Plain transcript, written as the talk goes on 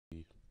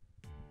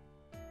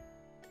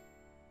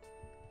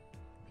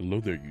Hello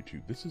there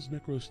YouTube, this is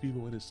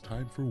Necrostevo and it's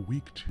time for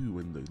week 2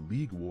 in the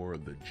League War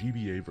of the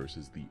GBA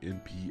versus the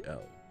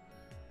NPL.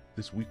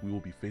 This week we will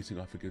be facing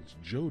off against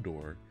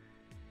Jodor,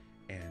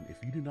 and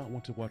if you do not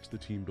want to watch the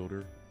team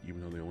builder,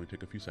 even though they only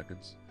take a few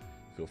seconds,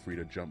 feel free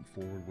to jump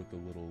forward with the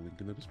little link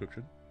in the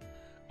description.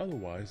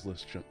 Otherwise,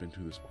 let's jump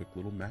into this quick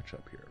little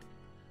matchup here.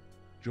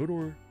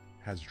 Jodor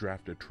has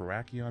drafted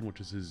Terrakion,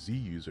 which is his Z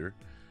user,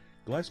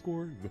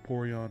 Gliscor,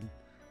 Victorian,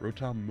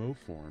 Rotom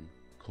Moform,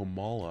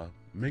 Komala,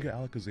 Mega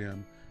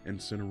Alakazam,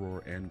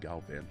 Incineroar, and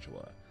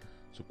Galvantula.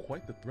 So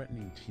quite the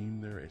threatening team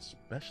there,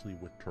 especially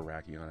with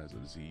Terrakion as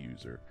a Z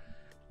user.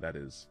 That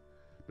is,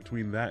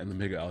 between that and the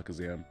Mega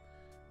Alakazam,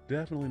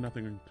 definitely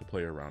nothing to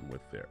play around with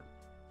there.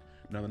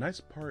 Now the nice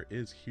part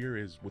is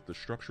with the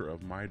structure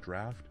of my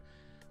draft,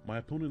 my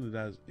opponent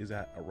is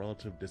at a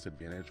relative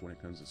disadvantage when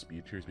it comes to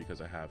speed tiers because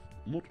I have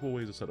multiple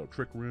ways to set up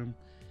Trick Room,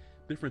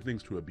 different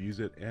things to abuse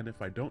it, and if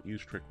I don't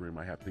use Trick Room,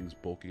 I have things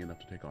bulky enough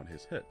to take on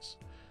his hits.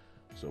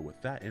 So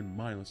with that in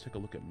mind, let's take a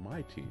look at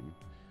my team.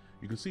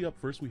 You can see up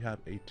first we have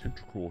a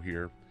Tentacruel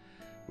here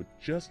with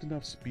just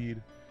enough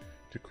speed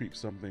to creep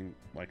something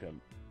like a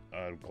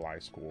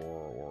Gliscor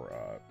or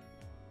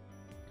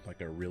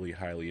like a really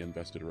highly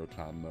invested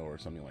Rotom or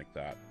something like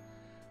that.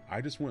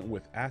 I just went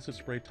with Acid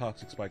Spray,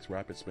 Toxic Spikes,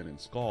 Rapid Spin,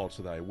 and Scald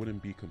so that I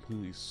wouldn't be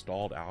completely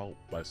stalled out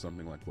by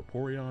something like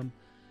Vaporeon,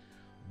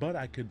 but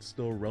I could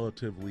still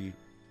relatively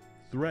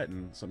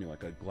threaten something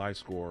like a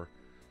Gliscor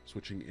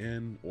switching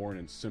in, or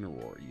an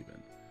Incineroar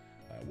even.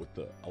 With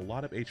a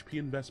lot of HP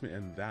investment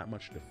and that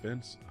much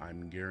defense,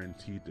 I'm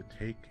guaranteed to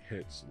take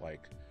hits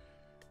like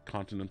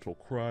Continental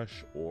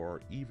Crush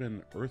or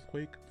even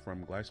Earthquake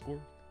from Gliscor,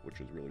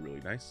 which is really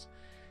nice.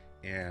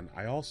 And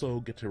I also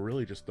get to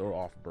really just throw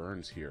off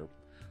burns here.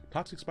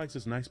 Toxic Spikes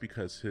is nice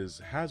because his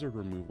hazard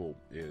removal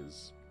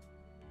is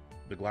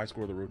the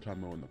Gliscor, the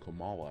Rotom, and the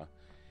Komala,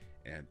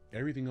 and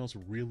everything else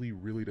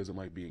really doesn't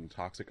like being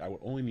toxic. I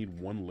would only need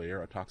one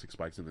layer of Toxic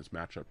Spikes in this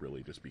matchup,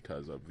 really, just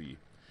because of the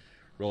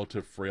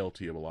relative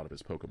frailty of a lot of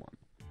his Pokemon.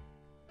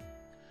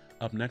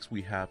 Up next,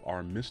 we have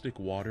our Mystic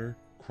Water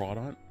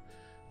Crawdaunt.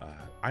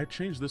 I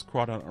changed this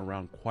Crawdaunt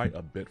around quite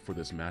a bit for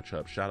this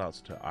matchup.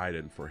 Shoutouts to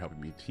Aiden for helping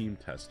me team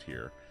test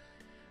here.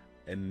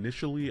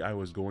 Initially, I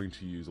was going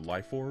to use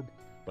Life Orb,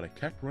 but I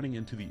kept running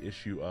into the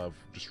issue of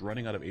just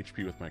running out of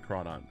HP with my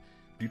Crawdaunt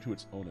due to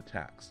its own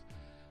attacks.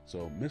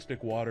 So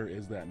Mystic Water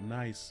is that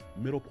nice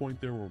middle point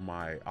there where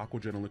my Aqua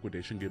Jet and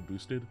Liquidation get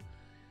boosted.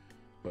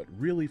 But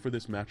really for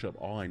this matchup,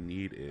 all I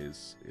need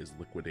is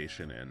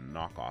Liquidation and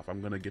Knockoff. I'm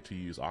going to get to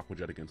use Aqua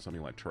Jet against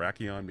something like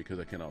Terrakion because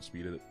I can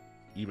outspeed it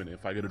even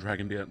if I get a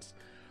Dragon Dance.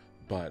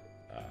 But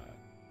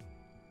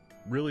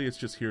really it's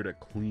just here to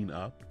clean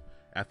up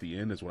at the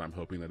end is what I'm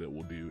hoping that it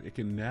will do. It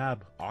can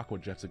nab Aqua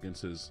Jets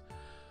against his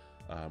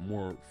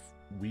more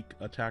weak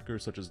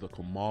attackers such as the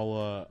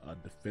Komala, a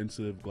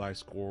defensive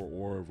Gliscor,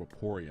 or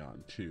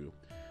Vaporeon too.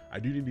 I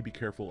do need to be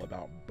careful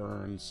about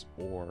burns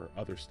or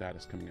other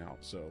status coming out,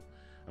 so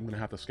I'm going to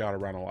have to scout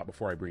around a lot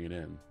before I bring it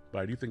in, but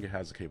I do think it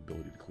has the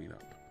capability to clean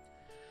up.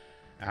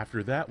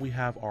 After that, we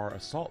have our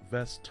Assault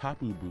Vest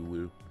Tapu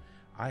Bulu.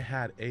 I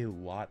had a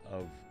lot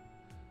of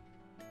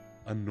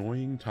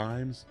annoying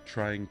times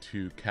trying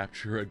to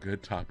capture a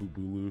good Tapu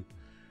Bulu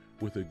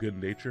with a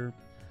good nature,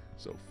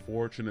 so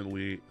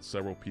fortunately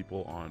several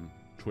people on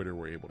Twitter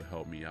were able to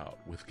help me out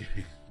with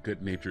getting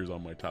good natures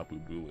on my Tapu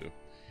Bulu.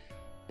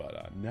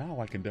 But now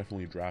I can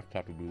definitely draft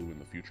Tapu Bulu in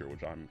the future,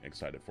 which I'm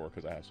excited for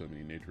because I have so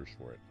many natures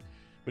for it.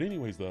 But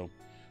anyways though,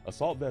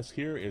 Assault Vest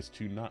here is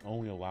to not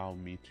only allow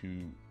me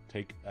to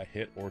take a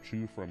hit or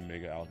two from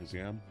Mega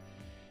Alakazam,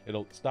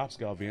 it'll stop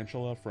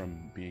Galvantula from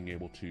being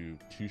able to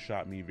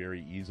two-shot me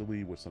very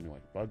easily with something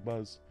like Bug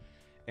Buzz,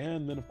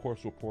 and then of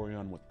course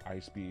Vaporeon with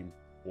Ice Beam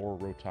or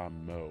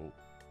Rotom Mo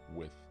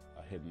with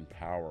Hidden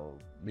Power,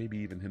 maybe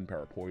even Hidden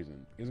Power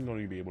Poison, isn't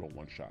going to be able to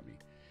one-shot me.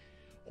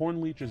 Horn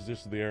Leech is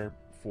just there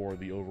for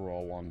the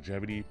overall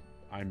longevity.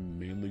 I'm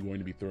mainly going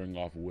to be throwing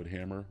off Wood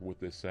Hammer with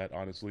this set,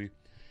 honestly.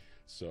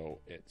 So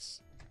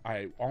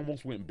I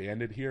almost went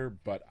Banded here,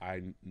 but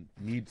I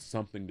need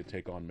something to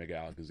take on Mega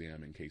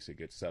Alakazam in case it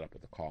gets set up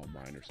with a Calm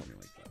Mind or something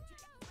like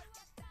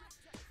that.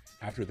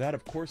 After that,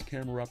 of course,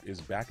 Camerupt is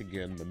back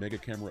again. The Mega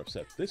Camerupt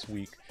set this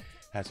week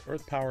has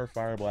Earth Power,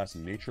 Fire Blast,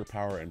 Nature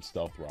Power, and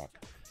Stealth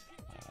Rock.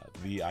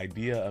 The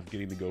idea of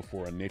getting to go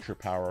for a Nature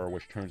Power,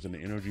 which turns into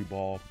Energy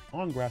Ball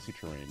on grassy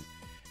terrain,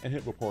 and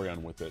hit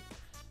Vaporeon with it,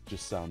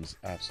 just sounds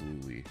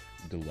absolutely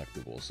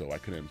delectable, so I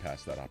couldn't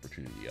pass that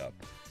opportunity up.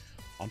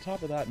 On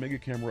top of that, Mega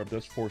Camerupt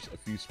does force a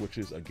few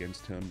switches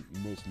against him,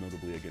 most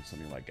notably against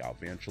something like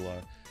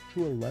Galvantula,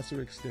 to a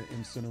lesser extent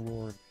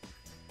Incineroar,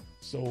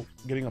 so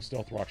getting up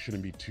Stealth Rock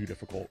shouldn't be too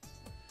difficult.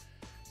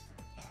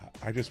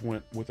 I just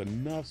went with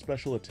enough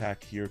special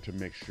attack here to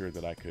make sure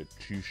that I could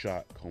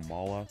two-shot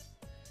Komala,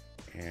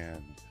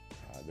 and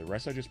the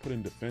rest I just put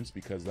in defense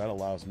because that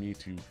allows me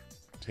to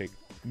take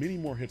many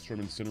more hits from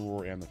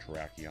Incineroar and the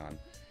Terrakion,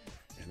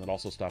 and that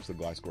also stops the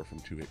Gliscor from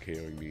two-hit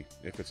KOing me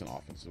if it's an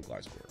offensive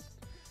Gliscor.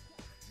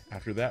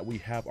 After that, we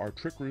have our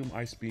Trick Room,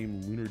 Ice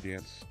Beam, Lunar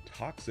Dance,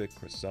 Toxic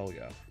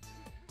Cresselia.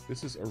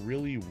 This is a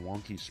really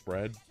wonky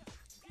spread,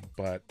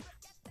 but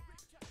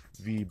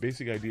the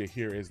basic idea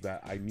here is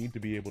that I need to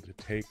be able to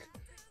take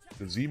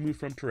the Z move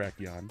from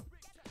Terrakion.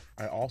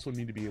 I also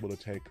need to be able to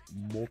take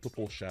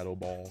multiple Shadow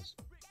Balls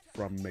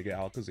from Mega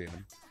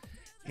Alakazam,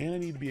 and I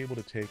need to be able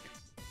to take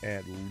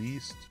at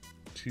least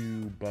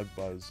 2 Bug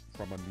Buzz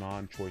from a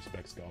non-Choice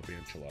Specs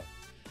Galvantula,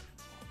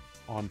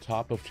 on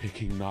top of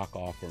taking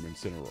Knockoff from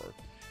Incineroar.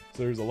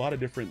 So there's a lot of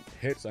different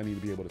hits I need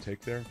to be able to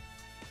take there,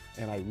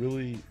 and I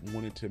really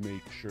wanted to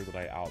make sure that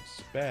I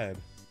outsped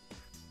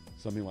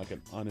something like an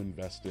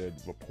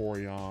uninvested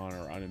Vaporeon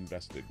or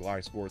uninvested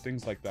Gliscor,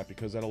 things like that,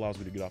 because that allows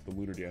me to get off the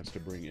Lunar Dance to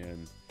bring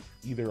in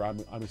either,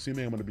 I'm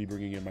assuming I'm going to be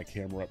bringing in my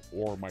Camerupt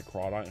or my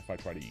Crawdaunt if I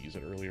try to use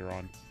it earlier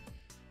on,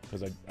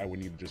 because I would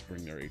need to just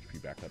bring their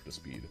HP back up to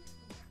speed.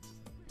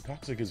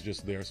 Toxic is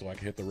just there so I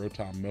can hit the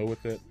Rotom Mow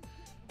with it.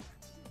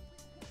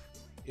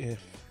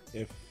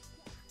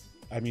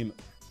 I mean,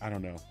 I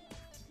don't know.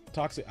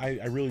 Toxic,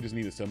 I really just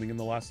needed something in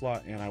the last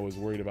slot, and I was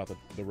worried about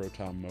the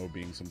Rotom Mow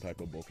being some type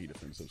of bulky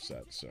defensive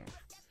set, so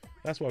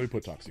that's why we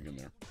put Toxic in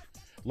there.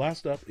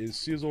 Last up is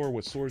Scizor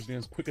with Swords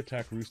Dance, Quick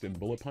Attack, Roost, and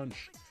Bullet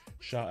Punch.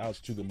 Shout outs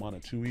to the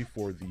Monotui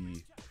for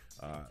the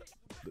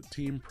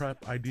team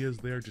prep ideas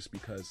there, just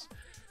because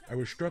I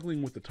was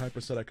struggling with the type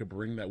of set I could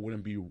bring that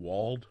wouldn't be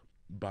walled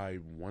by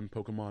one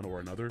Pokemon or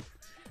another,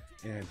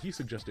 and he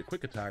suggested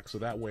Quick Attack, so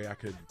that way I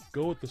could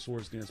go with the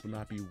Swords Dance but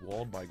not be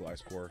walled by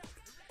Gliscor.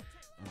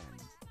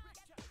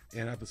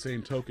 And at the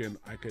same token,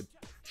 I could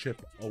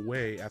chip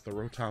away at the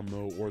Rotom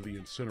Mow or the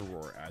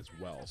Incineroar as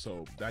well.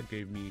 So that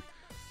gave me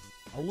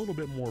a little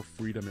bit more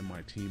freedom in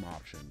my team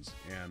options.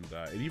 And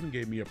it even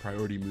gave me a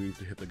priority move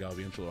to hit the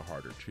Galvantula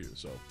harder too.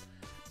 So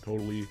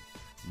totally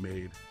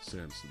made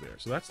sense there.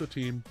 So that's the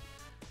team.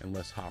 And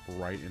let's hop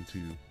right into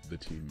the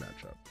team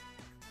matchup.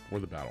 Or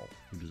the battle.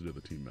 We just did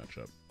the team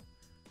matchup.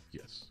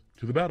 Yes,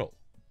 to the battle.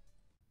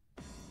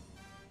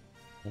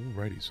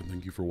 Alrighty, so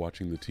thank you for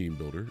watching the team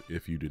builder.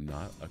 If you did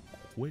not, a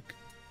quick,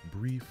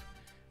 brief,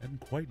 and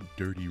quite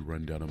dirty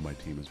rundown of my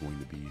team is going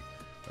to be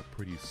a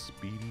pretty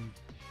speedy,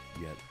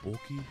 yet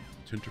bulky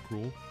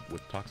Tentacruel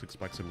with Toxic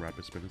Spikes and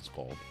Rapid Spin, it's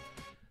called.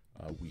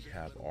 We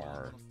have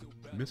our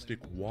Mystic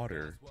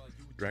Water,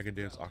 Dragon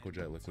Dance, Aqua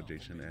Jet,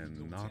 Liquidation,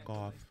 and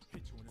Knockoff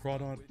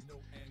Crawdaunt.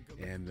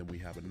 And then we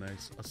have a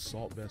nice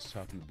Assault Vest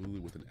Tapu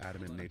Bulu with an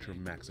Adamant Nature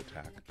Max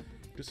Attack,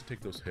 just to take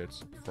those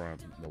hits from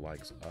the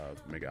likes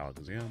of Mega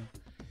Alakazam.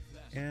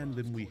 And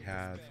then we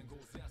have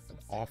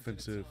a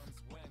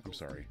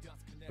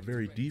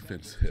very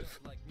defensive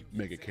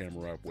Mega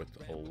Camerupt with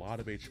a lot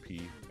of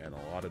HP and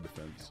a lot of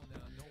defense,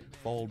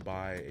 followed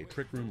by a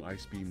Trick Room,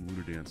 Ice Beam,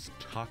 Lunar Dance,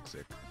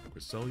 Toxic,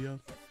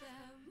 Cresselia,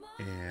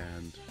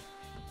 and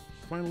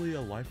finally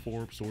a Life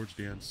Orb, Swords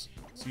Dance,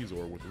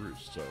 Scizor with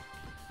Roost. So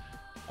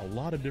a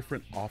lot of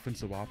different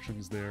offensive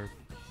options there.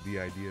 The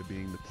idea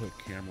being to put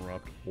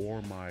Camerupt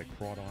or my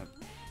Crawdaunt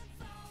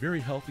very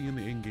healthy in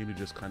the in-game to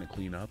just kind of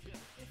clean up.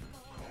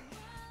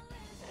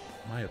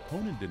 My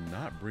opponent did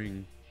not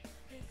bring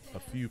a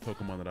few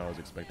Pokemon that I was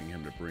expecting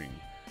him to bring.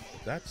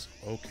 That's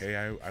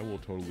okay, I will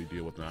totally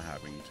deal with not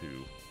having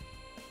to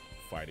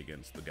fight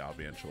against the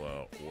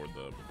Galvantula or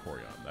the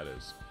Vaporeon. That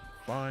is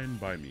fine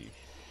by me.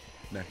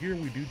 Now here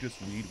we do just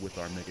lead with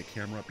our Mega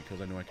Camerupt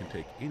because I know I can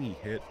take any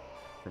hit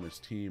from his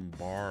team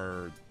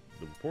bar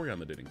the Vaporeon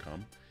that didn't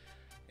come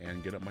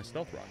and get up my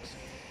Stealth Rocks.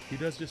 He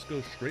does just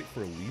go straight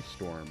for a Leaf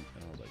Storm,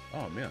 and I was like,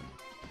 oh man,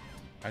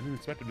 I didn't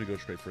expect him to go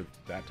straight for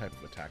that type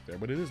of attack there,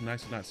 but it is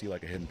nice to not see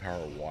like a Hidden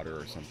Power Water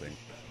or something.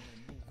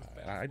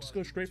 I just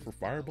go straight for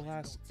Fire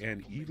Blast,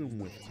 and even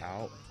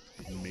without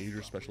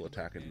major special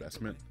attack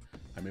investment,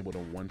 I'm able to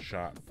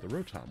one-shot the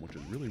Rotom, which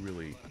is really,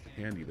 really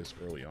handy this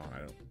early on. I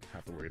don't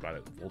have to worry about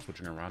it volt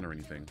switching around or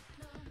anything.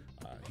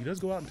 He does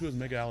go out into his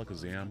Mega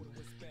Alakazam,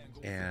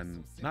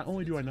 and not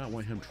only do I not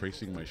want him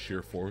tracing my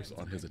sheer force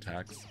on his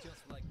attacks,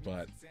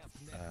 but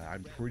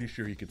I'm pretty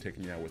sure he can take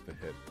me out with a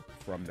hit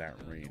from that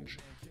range.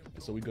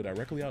 So we go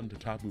directly out into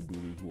Tapu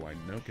Bulu, who I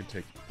know can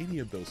take any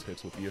of those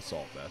hits with the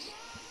Assault Vest.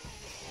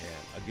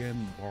 And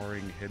again,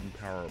 barring Hidden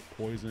Power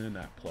Poison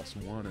at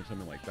 +1 or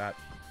something like that,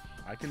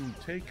 I can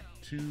take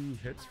 2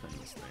 hits from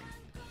this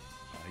thing.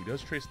 He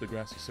does trace the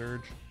Grassy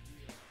Surge,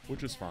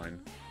 which is fine,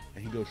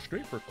 and he goes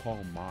straight for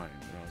Calm Mind.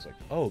 And I was like,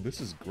 oh,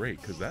 this is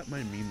great, because that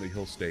might mean that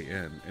he'll stay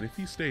in. And if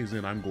he stays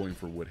in, I'm going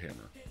for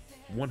Woodhammer,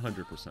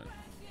 100%.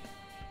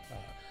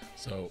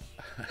 So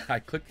I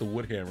click the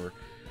Woodhammer,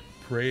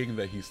 praying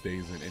that he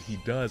stays in, and he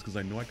does, because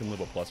I know I can live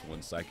a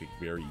 +1 Psychic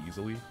very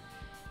easily.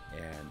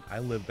 And I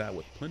live that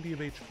with plenty of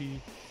HP,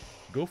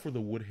 go for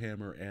the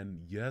Woodhammer, and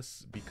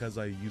yes, because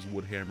I use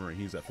Woodhammer and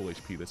he's at full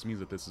HP, this means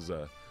that this is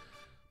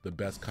the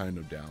best kind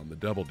of down, the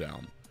double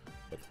down.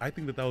 But I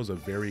think that that was a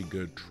very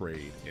good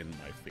trade in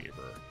my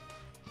favor,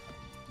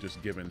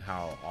 just given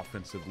how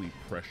offensively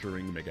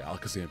pressuring Mega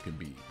Alakazam can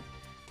be.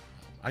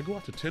 I go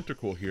out to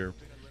Tentacruel here.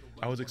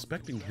 I was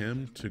expecting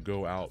him to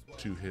go out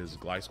to his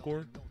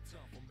Gliscor,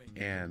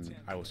 and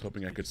I was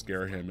hoping I could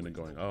scare him into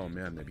going, oh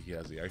man, maybe he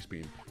has the Ice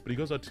Beam. But he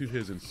goes out to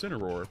his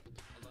Incineroar,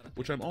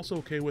 which I'm also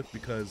okay with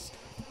because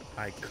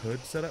I could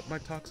set up my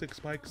Toxic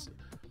Spikes,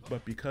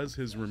 but because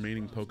his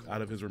remaining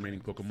out of his remaining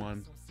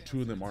Pokemon,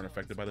 2 of them aren't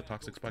affected by the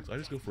Toxic Spikes, I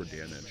just go for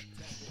damage.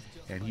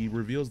 And he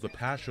reveals the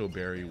Pasho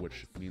Berry,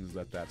 which means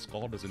that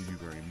Scald doesn't do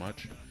very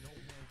much.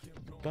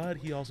 But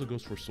he also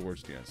goes for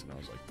Swords Dance, and I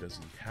was like, does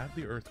he have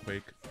the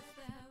Earthquake?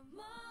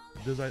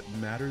 Does it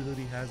matter that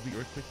he has the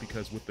Earthquake?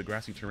 Because with the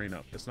grassy terrain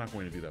up, it's not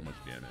going to do that much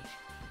damage.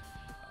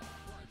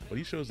 But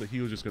he shows that he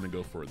was just going to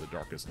go for the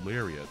Darkest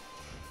Lariat.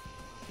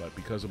 But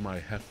because of my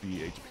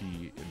hefty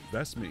HP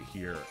investment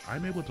here,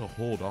 I'm able to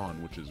hold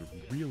on, which is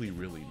really,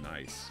 really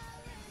nice.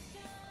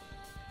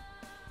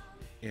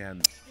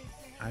 And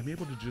I'm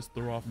able to just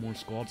throw off more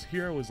Scalds.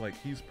 Here I was like,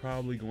 he's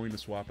probably going to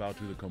swap out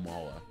to the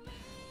Komala.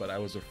 But I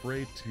was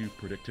afraid to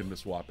predict him to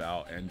swap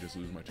out and just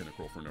lose my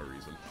Tentacruel for no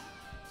reason.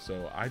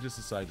 So I just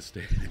decided to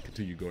stay and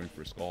continue going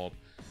for Scald,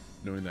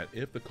 knowing that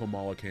if the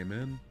Komala came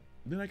in,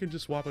 then I can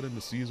just swap it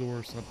into Caesar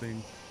or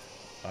something.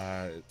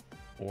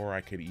 Or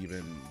I could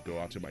even go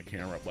out to my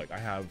camera. Like, I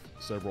have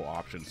several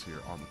options here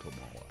on the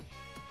Komala.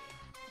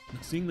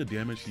 Seeing the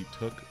damage he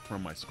took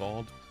from my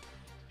Scald,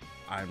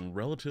 I'm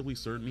relatively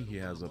certain he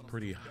has a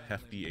pretty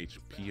hefty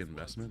HP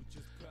investment,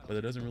 but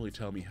it doesn't really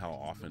tell me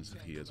how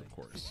offensive he is, of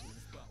course.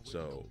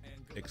 So,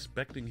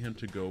 expecting him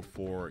to go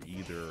for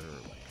either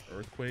like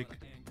Earthquake,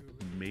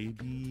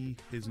 maybe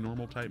his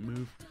normal type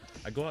move.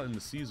 I go out into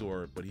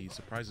Caesar, but he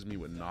surprises me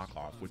with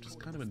Knockoff, which is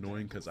kind of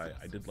annoying because I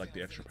did like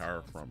the extra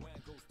power from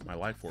my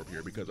Life Orb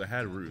here because I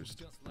had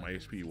Roost. My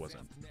HP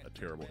wasn't a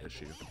terrible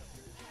issue.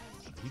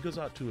 He goes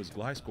out to his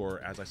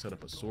Gliscor as I set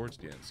up a Swords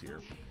Dance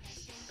here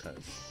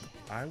because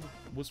I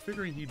was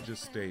figuring he'd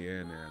just stay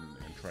in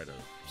and try to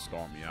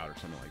stall me out or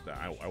something like that.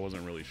 I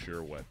wasn't really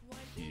sure what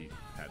he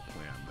had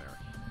planned there.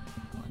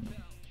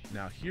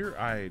 Now here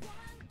I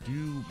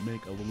do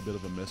make a little bit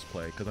of a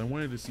misplay because I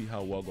wanted to see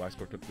how well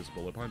Gliscor took this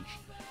Bullet Punch,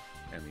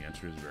 and the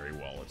answer is very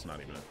well. It's not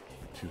even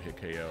a 2-hit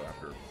KO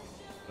after.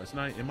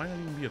 It might not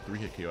even be a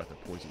 3-hit KO after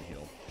Poison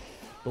Heal.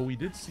 But we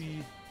did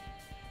see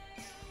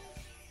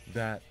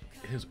that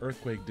his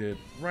Earthquake did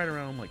right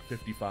around like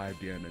 55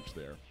 damage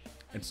there,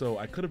 and so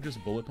I could have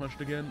just Bullet Punched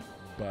again,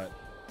 but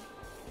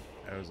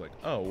I was like,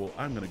 oh well,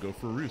 I'm gonna go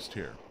for Roost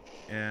here.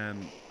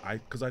 And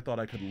because I thought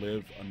I could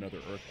live another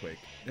Earthquake.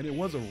 And it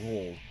was a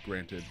roll,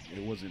 granted.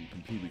 It wasn't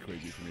completely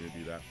crazy for me to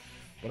do that.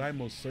 But I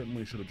most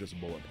certainly should have just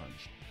Bullet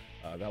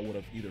Punched. That would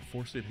have either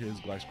forced his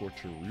Gliscor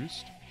to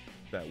Roost.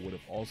 That would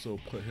have also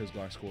put his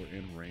Gliscor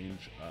in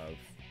range of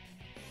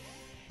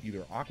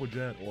either Aqua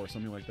Jet or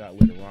something like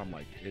that later on.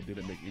 Like, it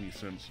didn't make any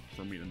sense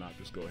for me to not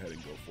just go ahead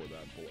and go for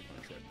that Bullet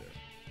Punch right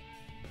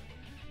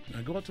there.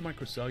 I go out to my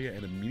Cresselia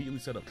and immediately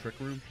set up Trick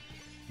Room,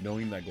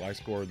 knowing that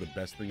Gliscor, the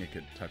best thing it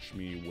could touch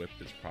me with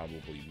is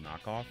probably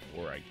Knockoff,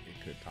 or it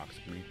could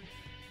Toxic me.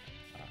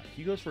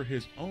 He goes for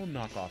his own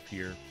Knockoff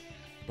here,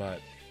 but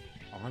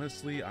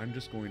honestly, I'm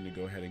just going to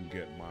go ahead and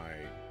get my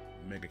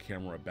Mega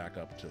Camera back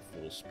up to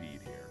full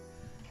speed here.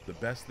 The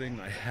best thing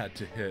I had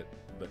to hit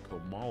the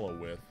Komala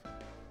with,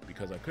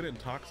 because I couldn't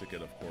Toxic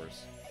it, of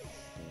course,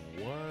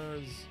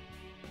 was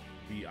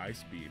the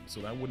Ice Beam, so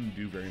that wouldn't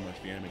do very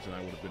much damage, and I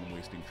would have been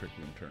wasting Trick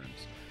Room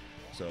turns.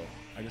 So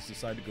I just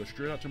decided to go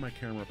straight out to my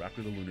camera up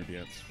after the Lunar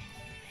Dance,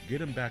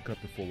 get him back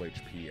up to full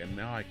HP, and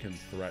now I can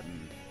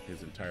threaten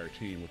his entire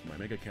team with my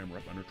Mega Camera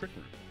up under Trick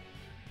Room.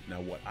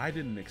 Now what I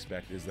didn't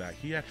expect is that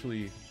he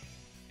actually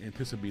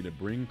anticipated to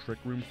bring Trick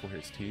Room for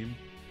his team,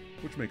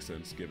 which makes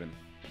sense given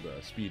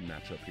the speed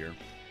matchup here.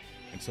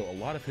 And so a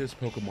lot of his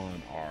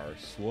Pokemon are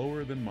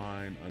slower than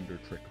mine under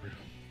Trick Room.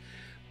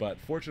 But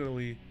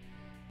fortunately,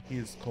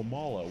 his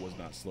Komala was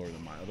not slower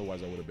than mine,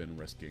 otherwise I would have been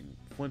risking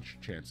flinch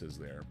chances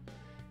there.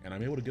 And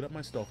I'm able to get up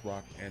my Stealth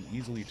Rock and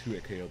easily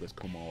 2-hit KO this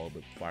Komala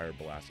with Fire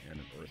Blast and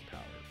an Earth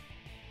Power.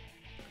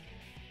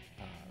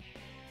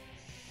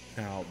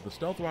 Now, the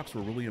Stealth Rocks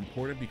were really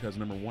important because,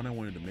 number one, I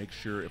wanted to make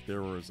sure if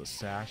there was a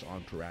Sash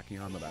on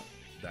Terrakion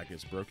that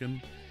gets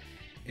broken,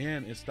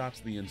 and it stops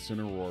the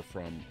Incineroar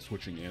from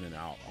switching in and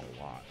out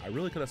a lot. I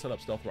really could have set up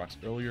Stealth Rocks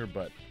earlier,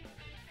 but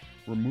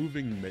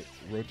removing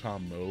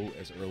Rotom Mow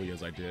as early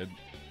as I did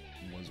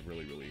was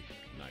really, really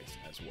nice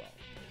as well.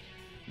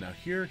 Now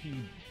here he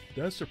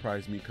does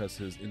surprise me because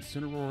his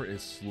Incineroar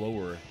is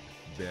slower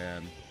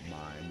than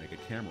my Mega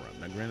Camera.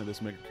 Now granted,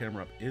 this Mega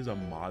Camera is a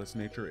modest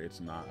nature, it's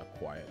not a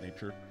quiet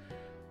nature,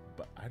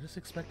 but I just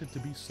expect it to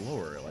be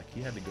slower. Like,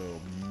 he had to go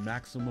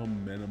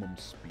maximum minimum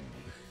speed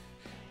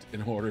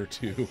in order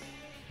to,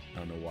 I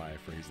don't know why I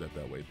phrased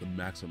that way, the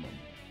maximum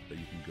that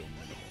you can go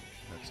minimum.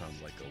 That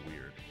sounds like a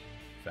weird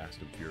Fast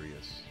and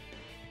Furious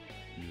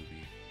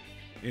movie.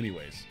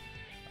 Anyways,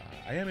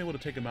 I am able to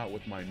take him out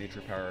with my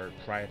Nature Power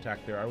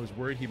Tri-Attack there. I was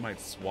worried he might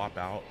swap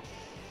out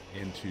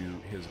into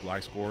his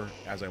Gliscor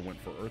as I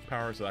went for Earth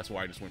Power, so that's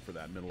why I just went for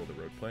that middle of the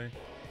road play.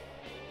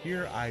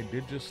 Here I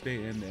did just stay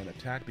in and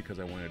attack because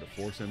I wanted to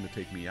force him to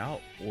take me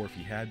out, or if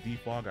he had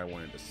Defog, I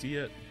wanted to see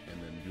it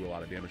and then do a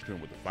lot of damage to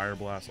him with the Fire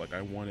Blast. Like,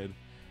 I wanted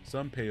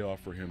some payoff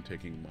for him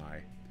taking my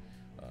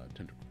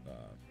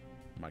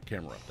my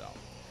Camerupt out.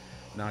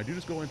 Now I do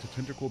just go into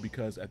Tentacruel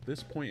because at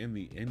this point in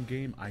the end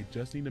game, I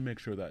just need to make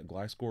sure that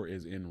Gliscor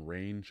is in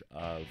range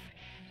of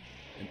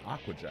an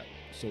Aqua Jet.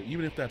 So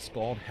even if that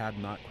Scald had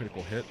not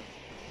critical hit,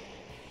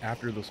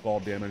 after the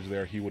Scald damage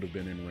there, he would have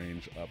been in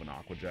range of an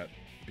Aqua Jet,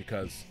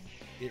 because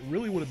it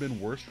really would have been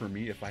worse for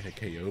me if I had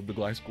KO'd the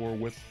Gliscor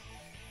with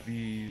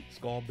the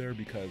Scald there,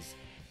 because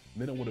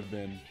then it would have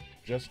been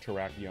just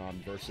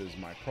Terrakion versus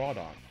my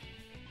Crawdon,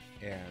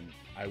 and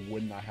I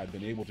would not have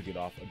been able to get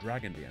off a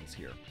Dragon Dance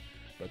here.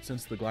 But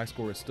since the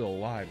Gliscor is still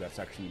alive, that's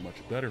actually much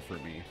better for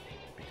me,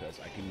 because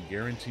I can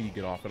guarantee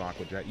get off an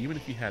Aqua Jet. Even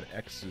if he had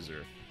X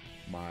Scissor,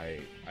 I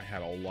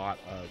had a lot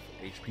of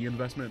HP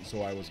investment,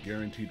 so I was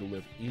guaranteed to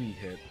live any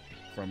hit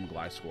from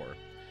Gliscor.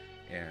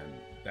 And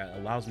that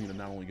allows me to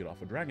not only get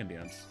off a Dragon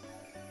Dance,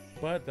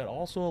 but that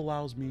also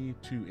allows me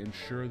to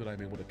ensure that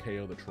I'm able to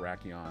KO the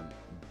Terrakion,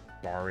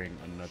 barring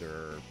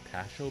another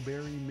Pasho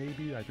Berry,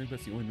 maybe? I think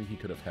that's the only thing he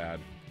could have had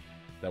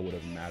that would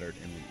have mattered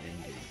in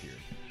the endgame here.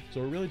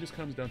 So it really just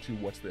comes down to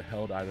what's the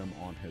held item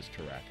on his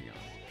Terrakion.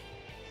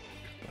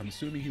 I'm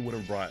assuming he would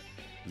have brought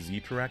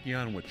Z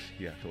Terrakion, which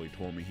he actually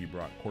told me he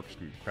brought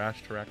Corkscrew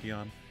Crash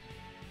Terrakion.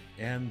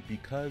 And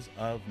because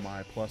of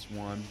my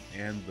 +1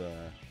 and the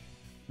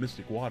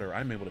Mystic Water,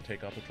 I'm able to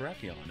take out the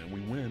Terrakion, and we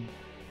win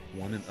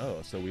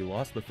 1-0. So we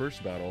lost the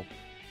first battle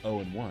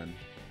 0-1,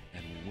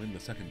 and we win the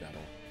second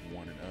battle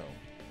 1-0,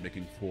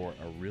 making for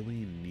a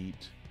really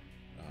neat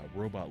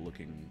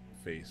robot-looking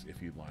face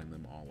if you line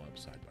them all up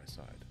side by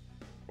side,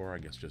 or I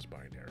guess just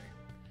binary.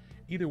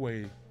 Either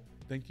way,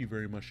 thank you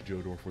very much,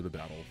 Jodor, for the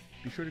battle.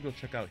 Be sure to go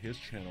check out his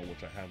channel,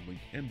 which I have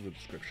linked in the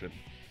description.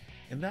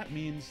 And that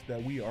means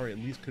that we are at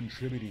least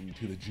contributing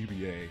to the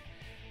GBA,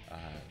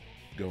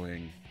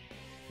 going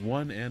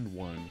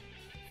 1-1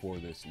 for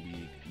this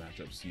league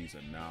matchup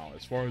season. Now,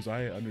 as far as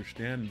I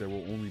understand, there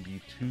will only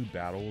be 2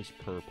 battles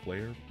per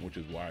player, which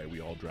is why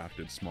we all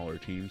drafted smaller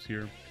teams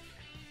here.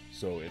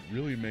 So it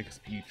really makes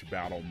each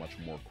battle much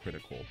more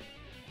critical.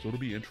 So it'll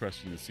be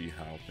interesting to see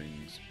how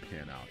things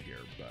pan out here.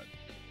 But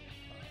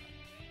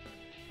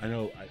I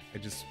know I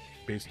just,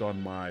 based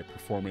on my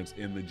performance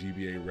in the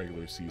GBA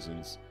regular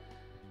seasons,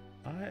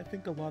 I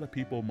think a lot of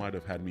people might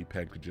have had me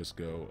pegged to just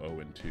go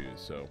 0-2.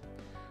 So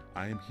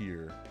I am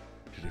here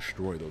to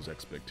destroy those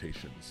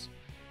expectations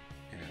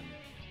and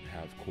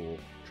have cool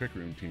Trick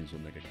Room teams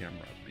with Mega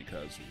Camera,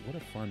 because what a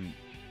fun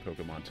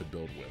Pokemon to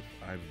build with.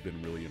 I've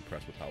been really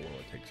impressed with how well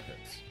it takes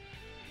hits.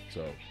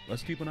 So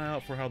let's keep an eye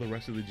out for how the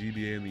rest of the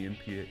GBA and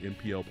the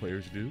NPL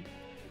players do.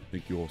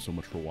 Thank you all so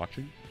much for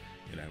watching,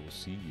 and I will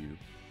see you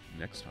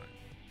next time.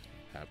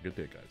 Have a good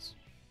day, guys.